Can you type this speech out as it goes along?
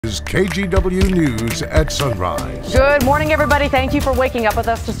is KGW News at Sunrise. Good morning, everybody. Thank you for waking up with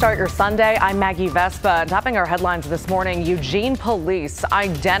us to start your Sunday. I'm Maggie Vespa. Topping our headlines this morning, Eugene police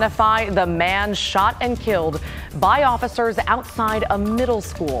identify the man shot and killed by officers outside a middle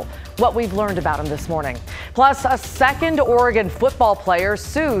school. What we've learned about him this morning. Plus, a second Oregon football player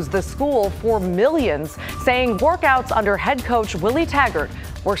sues the school for millions, saying workouts under head coach Willie Taggart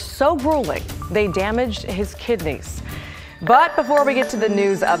were so grueling they damaged his kidneys. But before we get to the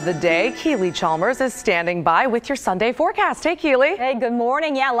news of the day, Keely Chalmers is standing by with your Sunday forecast. Hey, Keely. Hey, good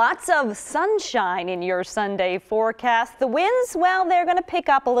morning. Yeah, lots of sunshine in your Sunday forecast. The winds, well, they're going to pick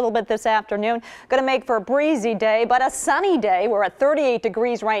up a little bit this afternoon. Going to make for a breezy day, but a sunny day. We're at 38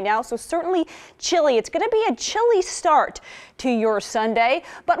 degrees right now, so certainly chilly. It's going to be a chilly start to your Sunday,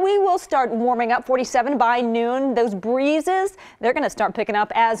 but we will start warming up. 47 by noon. Those breezes, they're going to start picking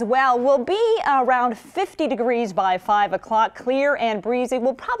up as well. We'll be around 50 degrees by 5 o'clock. Clear and breezy.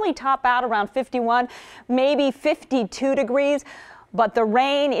 We'll probably top out around 51, maybe 52 degrees. But the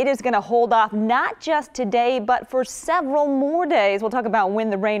rain, it is going to hold off not just today, but for several more days. We'll talk about when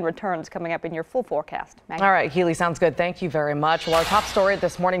the rain returns coming up in your full forecast. Maggie. All right, Keely, sounds good. Thank you very much. Well, our top story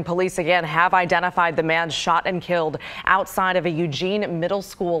this morning, police again have identified the man shot and killed outside of a Eugene middle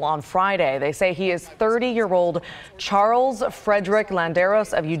school on Friday. They say he is 30-year-old Charles Frederick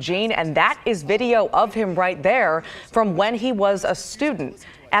Landeros of Eugene, and that is video of him right there from when he was a student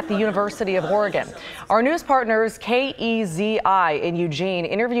at the University of Oregon. Our news partners KEZI in Eugene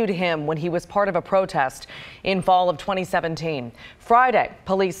interviewed him when he was part of a protest in fall of 2017. Friday,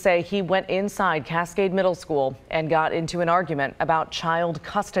 police say he went inside Cascade Middle School and got into an argument about child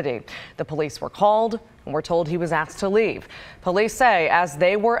custody. The police were called and were told he was asked to leave. Police say as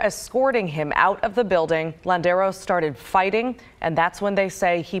they were escorting him out of the building, Landeros started fighting, and that's when they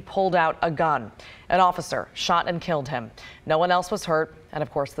say he pulled out a gun. An officer shot and killed him. No one else was hurt, and of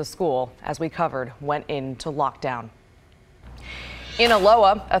course the school, as we covered, went into lockdown. In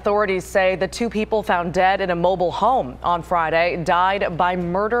Aloha, authorities say the two people found dead in a mobile home on Friday died by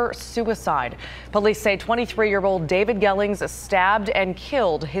murder-suicide. Police say 23-year-old David Gellings stabbed and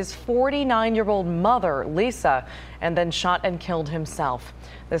killed his 49-year-old mother, Lisa, and then shot and killed himself.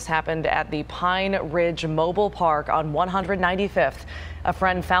 This happened at the Pine Ridge Mobile Park on 195th. A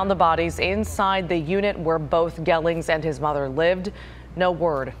friend found the bodies inside the unit where both Gellings and his mother lived. No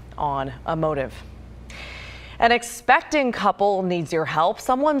word on a motive. An expecting couple needs your help.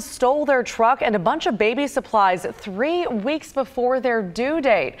 Someone stole their truck and a bunch of baby supplies 3 weeks before their due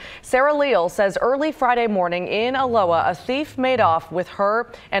date. Sarah Leal says early Friday morning in Aloha, a thief made off with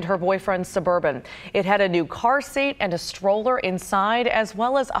her and her boyfriend's Suburban. It had a new car seat and a stroller inside, as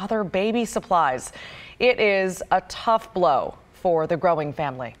well as other baby supplies. It is a tough blow for the growing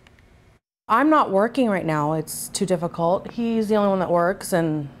family. I'm not working right now. It's too difficult. He's the only one that works,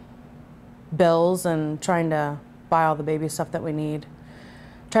 and bills and trying to buy all the baby stuff that we need,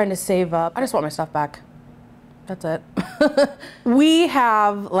 trying to save up. I just want my stuff back. That's it. We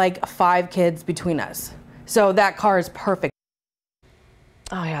have like 5 kids between us, so that car is perfect.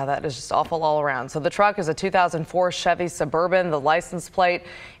 Oh yeah, that is just awful all around. So the truck is a 2004 Chevy Suburban. The license plate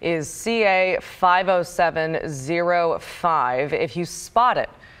is CA 50705. If you spot it,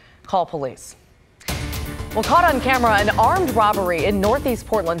 call police. Well, caught on camera, an armed robbery in Northeast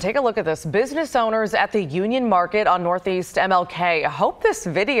Portland. Take a look at this. Business owners at the Union Market on Northeast MLK hope this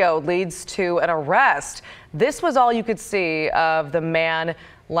video leads to an arrest. This was all you could see of the man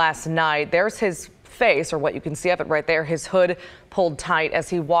last night. There's his face, or what you can see of it right there, his hood pulled tight as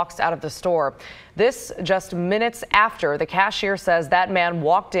he walks out of the store. This just minutes after the cashier says that man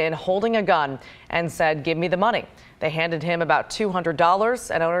walked in holding a gun and said, "Give me the money." They handed him about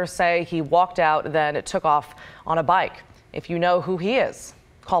 $200, and owners say he walked out, then took off on a bike. If you know who he is,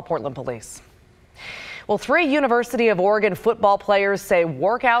 call Portland Police. Well, 3 University of Oregon football players say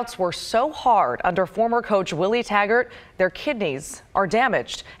workouts were so hard under former coach Willie Taggart, their kidneys are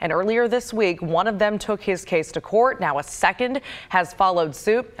damaged. And earlier this week, one of them took his case to court. Now a second has followed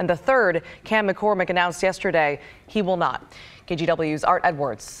suit, and the third, Cam McCormick, announced yesterday he will not. KGW's Art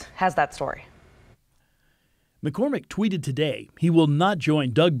Edwards has that story. McCormick tweeted today he will not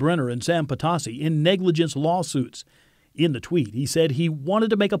join Doug Brenner and Sam Patassi in negligence lawsuits. In the tweet, he said he wanted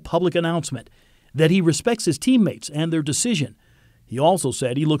to make a public announcement that he respects his teammates and their decision. He also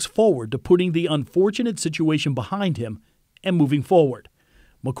said he looks forward to putting the unfortunate situation behind him and moving forward.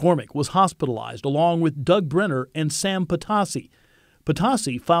 McCormick was hospitalized along with Doug Brenner and Sam Patassi.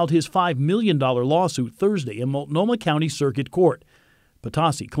 Patassi filed his $5 million lawsuit Thursday in Multnomah County Circuit Court.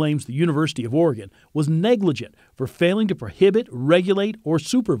 Patassi claims the University of Oregon was negligent for failing to prohibit, regulate, or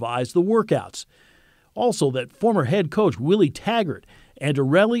supervise the workouts. Also that former head coach Willie Taggart and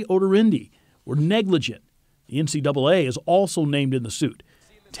Areli Oderinde were negligent. The NCAA is also named in the suit.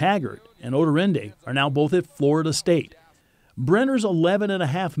 Taggart and Oderinde are now both at Florida State. Brenner's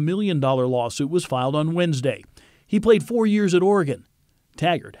 $11.5 million lawsuit was filed on Wednesday. He played 4 years at Oregon.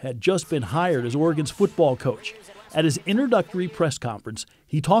 Taggart had just been hired as Oregon's football coach. At his introductory press conference,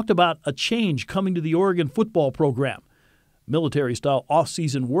 he talked about a change coming to the Oregon football program. Military-style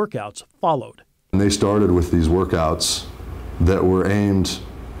off-season workouts followed. And they started with these workouts that were aimed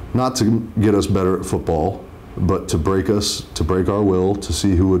not to get us better at football, but to break us, to break our will, to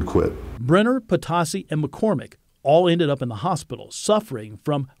see who would quit. Brenner, Patasi, and McCormick all ended up in the hospital suffering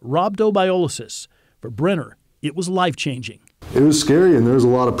from rhabdomyolysis. For Brenner, it was life-changing. It was scary, and there was a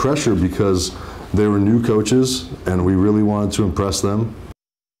lot of pressure because they were new coaches, and we really wanted to impress them.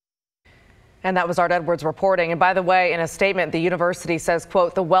 And that was Art Edwards reporting. And by the way, in a statement, the university says,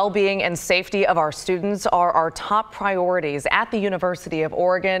 quote, the well-being and safety of our students are our top priorities at the University of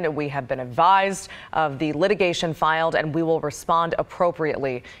Oregon. We have been advised of the litigation filed, and we will respond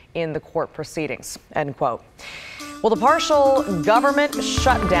appropriately in the court proceedings, end quote. Well, the partial government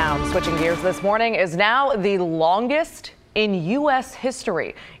shutdown, switching gears this morning, is now the longest in U.S.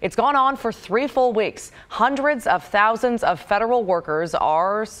 history. It's gone on for 3 full weeks. Hundreds of thousands of federal workers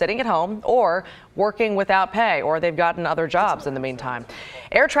are sitting at home or working without pay, or they've gotten other jobs in the meantime.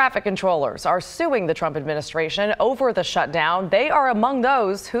 Air traffic controllers are suing the Trump administration over the shutdown. They are among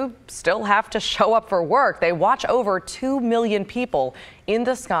those who still have to show up for work. They watch over 2 million people in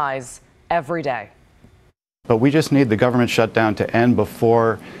the skies every day. But we just need the government shutdown to end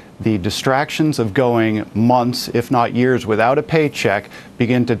before the distractions of going months, if not years, without a paycheck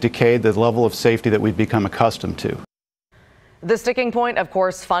begin to decay the level of safety that we've become accustomed to. The sticking point, of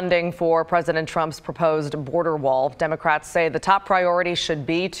course, funding for President Trump's proposed border wall. Democrats say the top priority should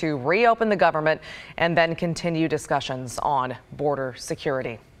be to reopen the government and then continue discussions on border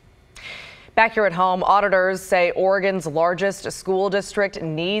security. Back here at home, auditors say Oregon's largest school district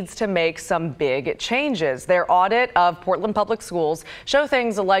needs to make some big changes. Their audit of Portland Public Schools show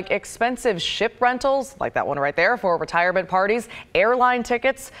things like expensive ship rentals, like that one right there for retirement parties, airline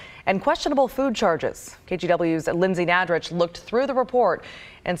tickets, and questionable food charges. KGW's Lindsay Nadrich looked through the report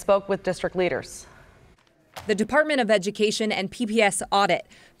and spoke with district leaders. The Department of Education and PPS audit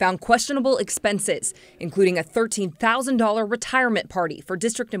found questionable expenses, including a $13,000 retirement party for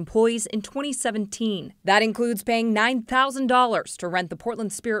district employees in 2017. That includes paying $9,000 to rent the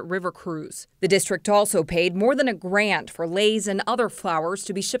Portland Spirit River cruise. The district also paid more than $1,000 for leis and other flowers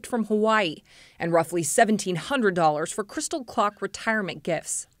to be shipped from Hawaii, and roughly $1,700 for Crystal Clock retirement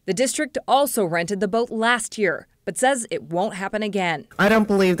gifts. The district also rented the boat last year, but says it won't happen again. I don't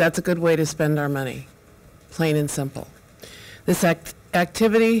believe that's a good way to spend our money. Plain and simple. This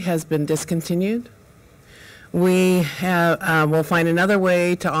activity has been discontinued. We will find another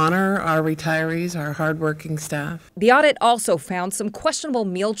way to honor our retirees, our hardworking staff. The audit also found some questionable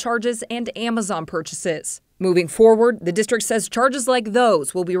meal charges and Amazon purchases. Moving forward, the district says charges like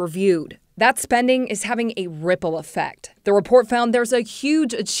those will be reviewed. That spending is having a ripple effect. The report found there's a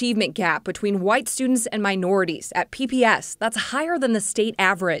huge achievement gap between white students and minorities at PPS that's higher than the state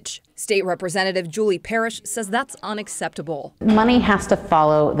average. State Representative Julie Parrish says that's unacceptable. Money has to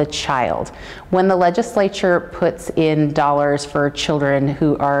follow the child. When the legislature puts in dollars for children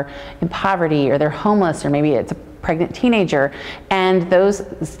who are in poverty or they're homeless, or maybe it's a pregnant teenager, and those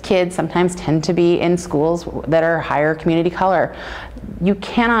kids sometimes tend to be in schools that are higher community color. You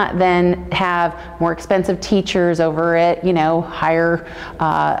cannot then have more expensive teachers over at,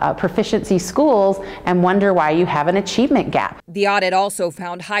 higher proficiency schools and wonder why you have an achievement gap. The audit also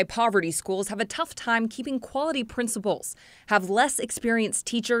found high poverty schools have a tough time keeping quality principals, have less experienced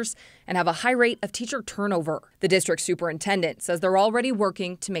teachers, and have a high rate of teacher turnover. The district superintendent says they're already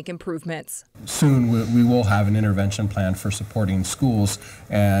working to make improvements. Soon we will have an intervention plan for supporting schools,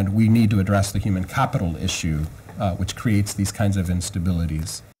 and we need to address the human capital issue, which creates these kinds of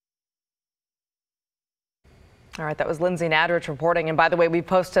instabilities. All right, that was Lindsay Nadrich reporting. And by the way, we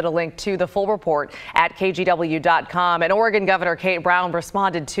posted a link to the full report at KGW.com. And Oregon Governor Kate Brown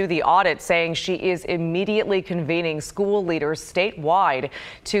responded to the audit, saying she is immediately convening school leaders statewide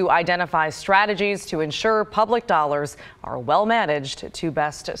to identify strategies to ensure public dollars are well managed to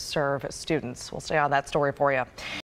best serve students. We'll stay on that story for you.